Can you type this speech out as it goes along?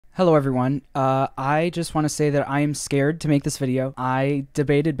Hello everyone. I just want to say that I am scared to make this video. I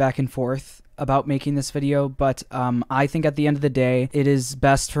debated back and forth about making this video, but I think at the end of the day, it is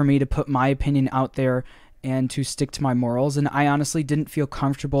best for me to put my opinion out there and to stick to my morals. And I honestly didn't feel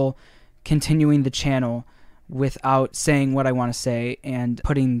comfortable continuing the channel without saying what I want to say and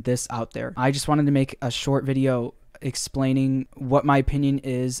putting this out there. I just wanted to make a short video explaining what my opinion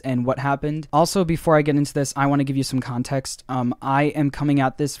is and what happened. Also, before I get into this, I want to give you some context. I am coming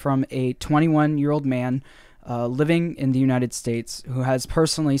at this from a 21-year-old man living in the United States who has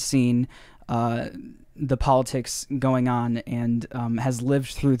personally seen the politics going on and has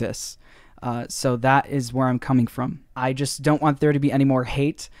lived through this. So that is where I'm coming from. I just don't want there to be any more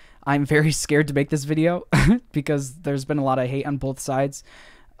hate. I'm very scared to make this video because there's been a lot of hate on both sides,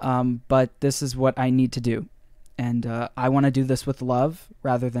 but this is what I need to do. And I want to do this with love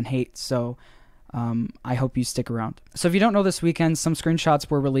rather than hate, so I hope you stick around. So if you don't know, this weekend, some screenshots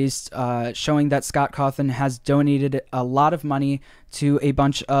were released showing that Scott Cawthon has donated a lot of money to a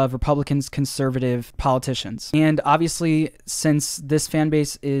bunch of Republicans, conservative politicians. And obviously, since this fan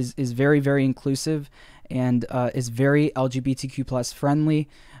base is very, very inclusive and is very LGBTQ plus friendly,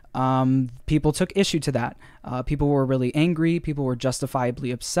 people took issue to that. People were really angry. People were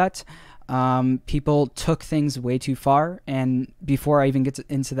justifiably upset. People took things way too far. And before I even get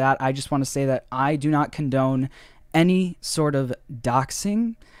into that, I just want to say that I do not condone any sort of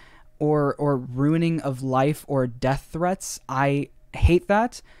doxing or ruining of life or death threats. I hate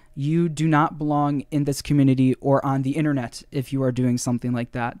that. You do not belong in this community or on the internet if you are doing something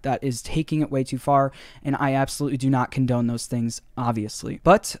like that. That is taking it way too far, and I absolutely do not condone those things, obviously.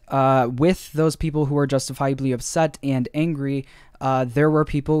 But with those people who are justifiably upset and angry, there were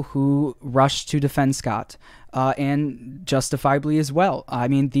people who rushed to defend Scott, and justifiably as well. I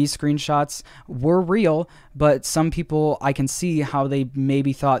mean, these screenshots were real, but some people, I can see how they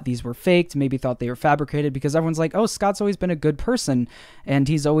maybe thought these were faked, maybe thought they were fabricated, because everyone's like, oh, Scott's always been a good person, and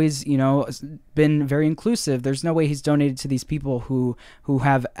he's always, you know, been very inclusive. There's no way he's donated to these people who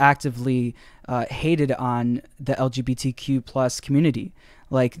have actively hated on the LGBTQ plus community.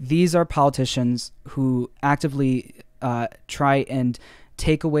 Like, these are politicians who actively try and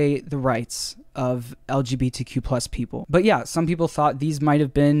take away the rights of LGBTQ plus people. But yeah, some people thought these might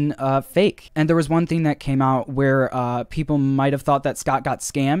have been fake. And there was one thing that came out where people might have thought that Scott got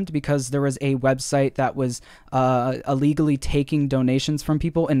scammed because there was a website that was illegally taking donations from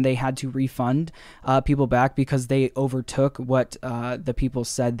people, and they had to refund people back because they overtook what the people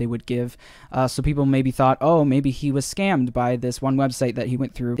said they would give. So people maybe thought, oh, maybe he was scammed by this one website that he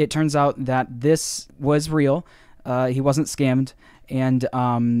went through. It turns out that this was real. He wasn't scammed,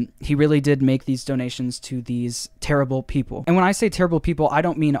 and he really did make these donations to these terrible people. And when I say terrible people, I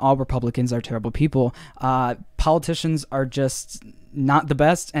don't mean all Republicans are terrible people. Politicians are just not the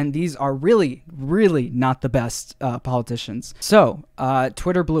best, and these are really, really not the best politicians. So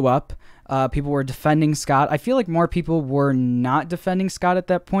Twitter blew up. People were defending Scott. I feel like more people were not defending Scott at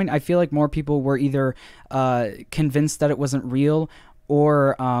that point. I feel like more people were either convinced that it wasn't real,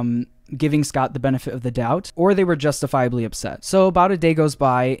 or giving Scott the benefit of the doubt, or they were justifiably upset. So about a day goes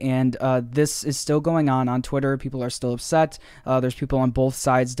by, and this is still going on Twitter. People are still upset. There's people on both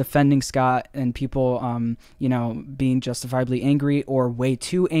sides defending Scott, and people, you know, being justifiably angry or way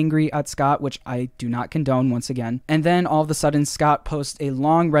too angry at Scott, which I do not condone, once again. And then all of a sudden, Scott posts a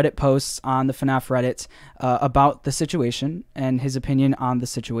long Reddit post on the FNAF Reddit about the situation and his opinion on the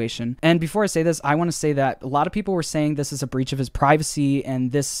situation. And before I say this, I want to say that a lot of people were saying this is a breach of his privacy,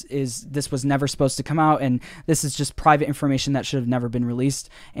 and this was never supposed to come out, and this is just private information that should have never been released.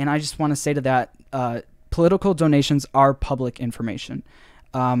 And I just want to say to that, political donations are public information.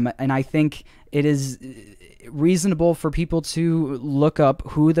 And I think it is reasonable for people to look up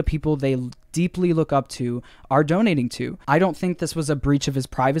who the people they deeply look up to are donating to. I don't think this was a breach of his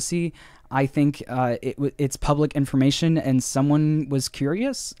privacy. I think it's public information, and someone was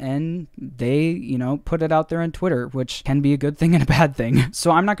curious and they, you know, put it out there on Twitter, which can be a good thing and a bad thing.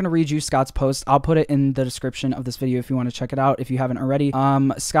 So I'm not going to read you Scott's post. I'll put it in the description of this video if you want to check it out if you haven't already.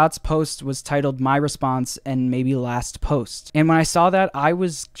 Scott's post was titled "My Response and Maybe Last Post." And when I saw that, I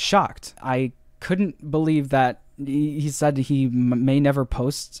was shocked. I couldn't believe that he said he may never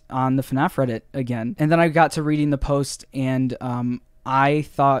post on the FNAF Reddit again. And then I got to reading the post, and I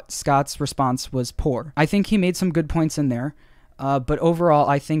thought Scott's response was poor. I think he made some good points in there, but overall,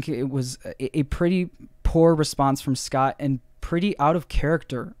 I think it was a pretty poor response from Scott and pretty out of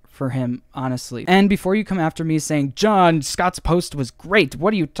character for him, honestly. And before you come after me saying, John, Scott's post was great,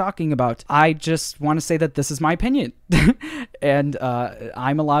 what are you talking about? I just want to say that this is my opinion. And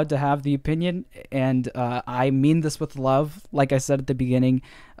I'm allowed to have the opinion, and I mean this with love. Like I said at the beginning,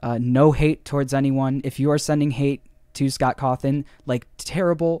 no hate towards anyone. If you are sending hate to Scott Cawthon, like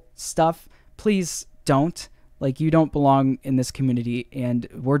terrible stuff, please don't. Like, you don't belong in this community, and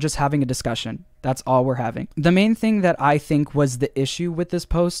we're just having a discussion. That's all we're having. The main thing that I think was the issue with this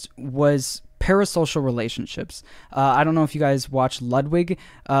post was parasocial relationships. I don't know if you guys watch Ludwig,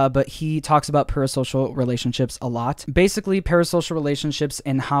 but he talks about parasocial relationships a lot. Basically, parasocial relationships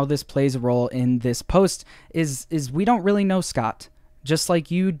and how this plays a role in this post is we don't really know Scott. Just like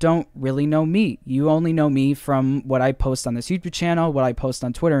you don't really know me. You only know me from what I post on this YouTube channel, what I post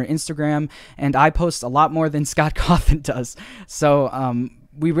on Twitter and Instagram, and I post a lot more than Scott Cawthon does. So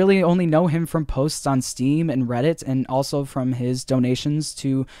we really only know him from posts on Steam and Reddit, and also from his donations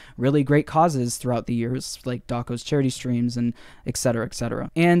to really great causes throughout the years, like Dawko's charity streams and etc.,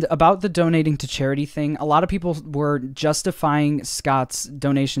 etc. And about the donating to charity thing, a lot of people were justifying Scott's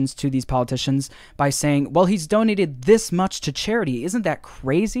donations to these politicians by saying, well, he's donated this much to charity. Isn't that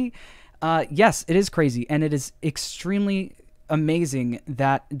crazy? Yes, it is crazy, and it is extremely amazing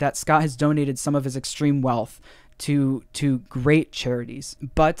that Scott has donated some of his extreme wealth to great charities.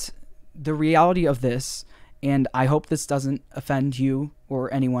 But the reality of this, and I hope this doesn't offend you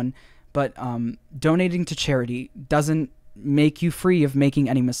or anyone, but donating to charity doesn't make you free of making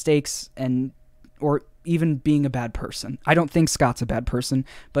any mistakes or even being a bad person. I don't think Scott's a bad person,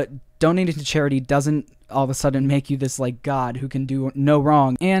 but donating to charity doesn't all of a sudden make you this like God who can do no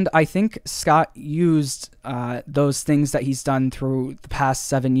wrong. And I think Scott used those things that he's done through the past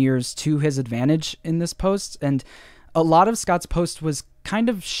 7 years to his advantage in this post. And a lot of Scott's post was kind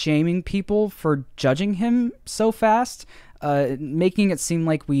of shaming people for judging him so fast, making it seem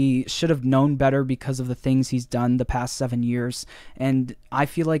like we should have known better because of the things he's done the past 7 years. And I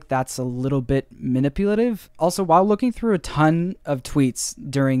feel like that's a little bit manipulative. Also, while looking through a ton of tweets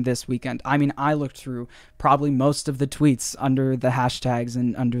during this weekend, I mean, I looked through probably most of the tweets under the hashtags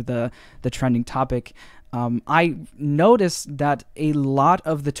and under the trending topic. I noticed that a lot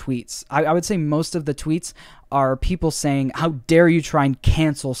of the tweets, I would say most of the tweets, are people saying, how dare you try and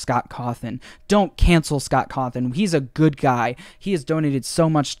cancel Scott Cawthon? Don't cancel Scott Cawthon. He's a good guy. He has donated so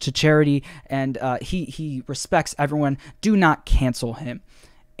much to charity, and he respects everyone. Do not cancel him.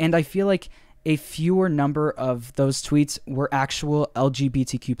 And I feel like a fewer number of those tweets were actual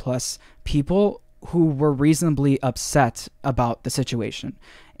LGBTQ plus people who were reasonably upset about the situation.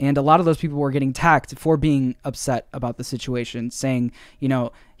 And a lot of those people were getting attacked for being upset about the situation, saying, you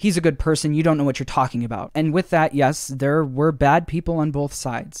know, he's a good person, you don't know what you're talking about. And with that, yes, there were bad people on both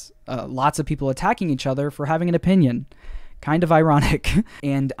sides. Lots of people attacking each other for having an opinion. Kind of ironic.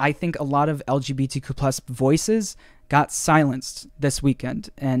 And I think a lot of LGBTQ plus voices got silenced this weekend,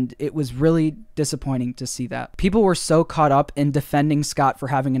 and it was really disappointing to see that. People were so caught up in defending Scott for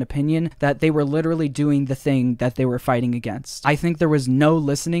having an opinion that they were literally doing the thing that they were fighting against. I think there was no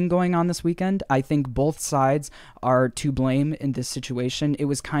listening going on this weekend. I think both sides are to blame in this situation. It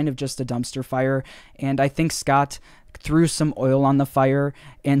was kind of just a dumpster fire, and I think Scott threw some oil on the fire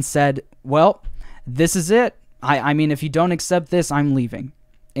and said, well, this is it. I mean, if you don't accept this, I'm leaving.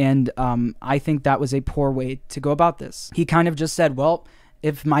 And I think that was a poor way to go about this. He kind of just said, well,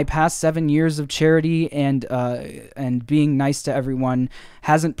 if my past 7 years of charity and being nice to everyone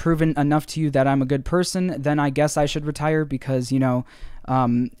hasn't proven enough to you that I'm a good person, then I guess I should retire because, you know,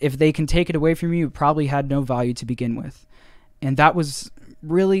 if they can take it away from you, it probably had no value to begin with. And that was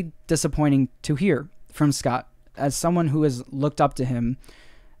really disappointing to hear from Scott. As someone who has looked up to him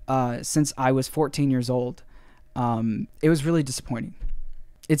since I was 14 years old, it was really disappointing.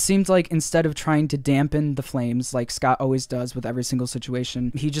 It seemed like instead of trying to dampen the flames like Scott always does with every single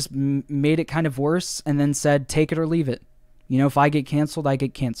situation, he just made it kind of worse and then said, take it or leave it. You know, if I get canceled, I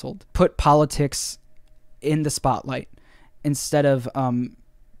get canceled. Put politics in the spotlight instead of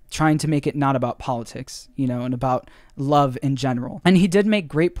trying to make it not about politics, you know, and about love in general. And he did make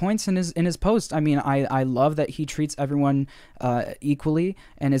great points in his post. I mean, I love that he treats everyone equally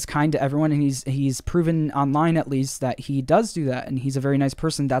and is kind to everyone, and he's proven online at least that he does do that, and he's a very nice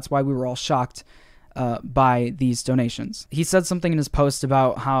person. That's why we were all shocked by these donations. He said something in his post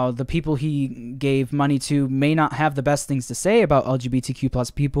about how the people he gave money to may not have the best things to say about LGBTQ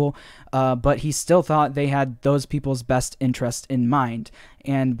plus people, but he still thought they had those people's best interest in mind.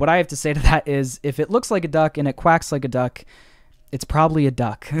 And what I have to say to that is, if it looks like a duck and it quacks like a duck, it's probably a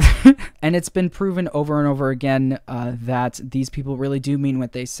duck. And it's been proven over and over again that these people really do mean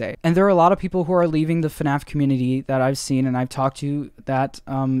what they say. And there are a lot of people who are leaving the FNAF community that I've seen and I've talked to that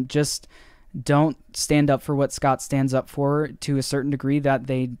just don't stand up for what Scott stands up for to a certain degree, that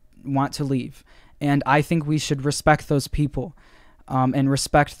they want to leave. And I think we should respect those people and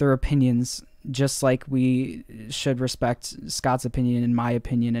respect their opinions, just like we should respect Scott's opinion and my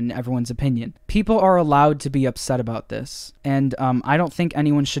opinion and everyone's opinion. People are allowed to be upset about this, and I don't think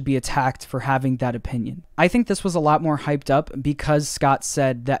anyone should be attacked for having that opinion. I think this was a lot more hyped up because Scott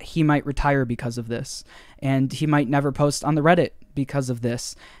said that he might retire because of this, and he might never post on the Reddit because of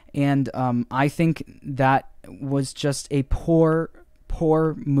this, and I think that was just a poor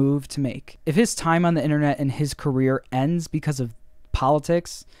move to make. If his time on the internet and his career ends because of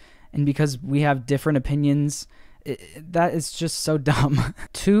politics, and because we have different opinions, that is just so dumb.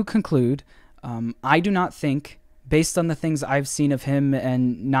 To conclude, I do not think, based on the things I've seen of him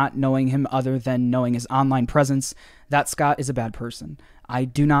and not knowing him other than knowing his online presence, that Scott is a bad person. I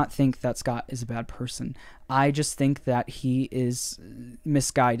do not think that Scott is a bad person. I just think that he is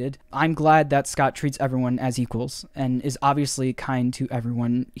misguided. I'm glad that Scott treats everyone as equals and is obviously kind to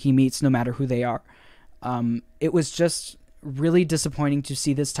everyone he meets, no matter who they are. It was just really disappointing to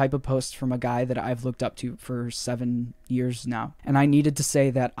see this type of post from a guy that I've looked up to for 7 years now. And I needed to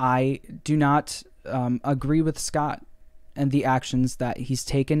say that I do not agree with Scott and the actions that he's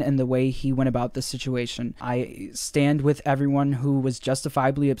taken and the way he went about the situation. I stand with everyone who was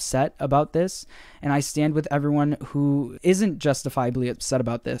justifiably upset about this, and I stand with everyone who isn't justifiably upset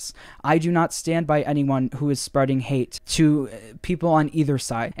about this. I do not stand by anyone who is spreading hate to people on either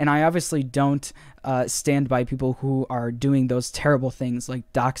side, and I obviously don't stand by people who are doing those terrible things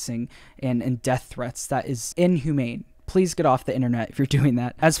like doxing and death threats. That is inhumane. Please get off the internet if you're doing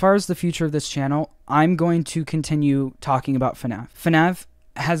that. As far as the future of this channel, I'm going to continue talking about FNAF. FNAF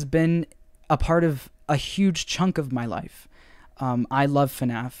has been a part of a huge chunk of my life. I love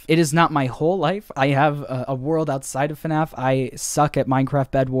FNAF. It is not my whole life. I have a world outside of FNAF. I suck at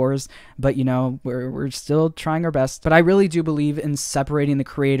Minecraft Bed Wars, but you know, we're still trying our best. But I really do believe in separating the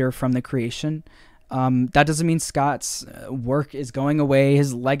creator from the creation. That doesn't mean Scott's work is going away.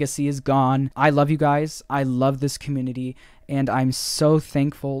 His legacy is gone. I love you guys. I love this community, and I'm so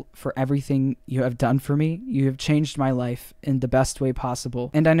thankful for everything you have done for me. You have changed my life in the best way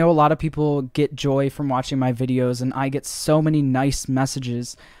possible. And I know a lot of people get joy from watching my videos, and I get so many nice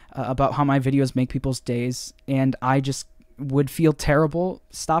messages about how my videos make people's days, and I just would feel terrible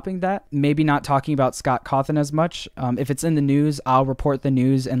stopping that. Maybe not talking about Scott Cawthon as much. If it's in the news, I'll report the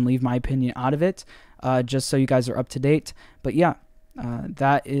news and leave my opinion out of it, just so you guys are up to date. But yeah,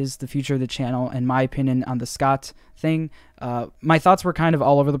 that is the future of the channel and my opinion on the Scott thing. My thoughts were kind of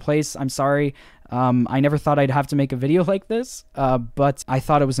all over the place. I'm sorry. I never thought I'd have to make a video like this, but I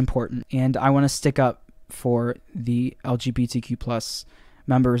thought it was important, and I want to stick up for the LGBTQ+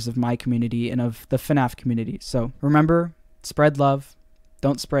 members of my community and of the FNAF community. So remember, spread love,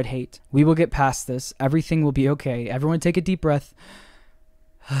 don't spread hate. We will get past this. Everything will be okay. Everyone take a deep breath.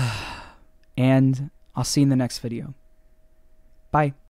 And I'll see you in the next video. Bye.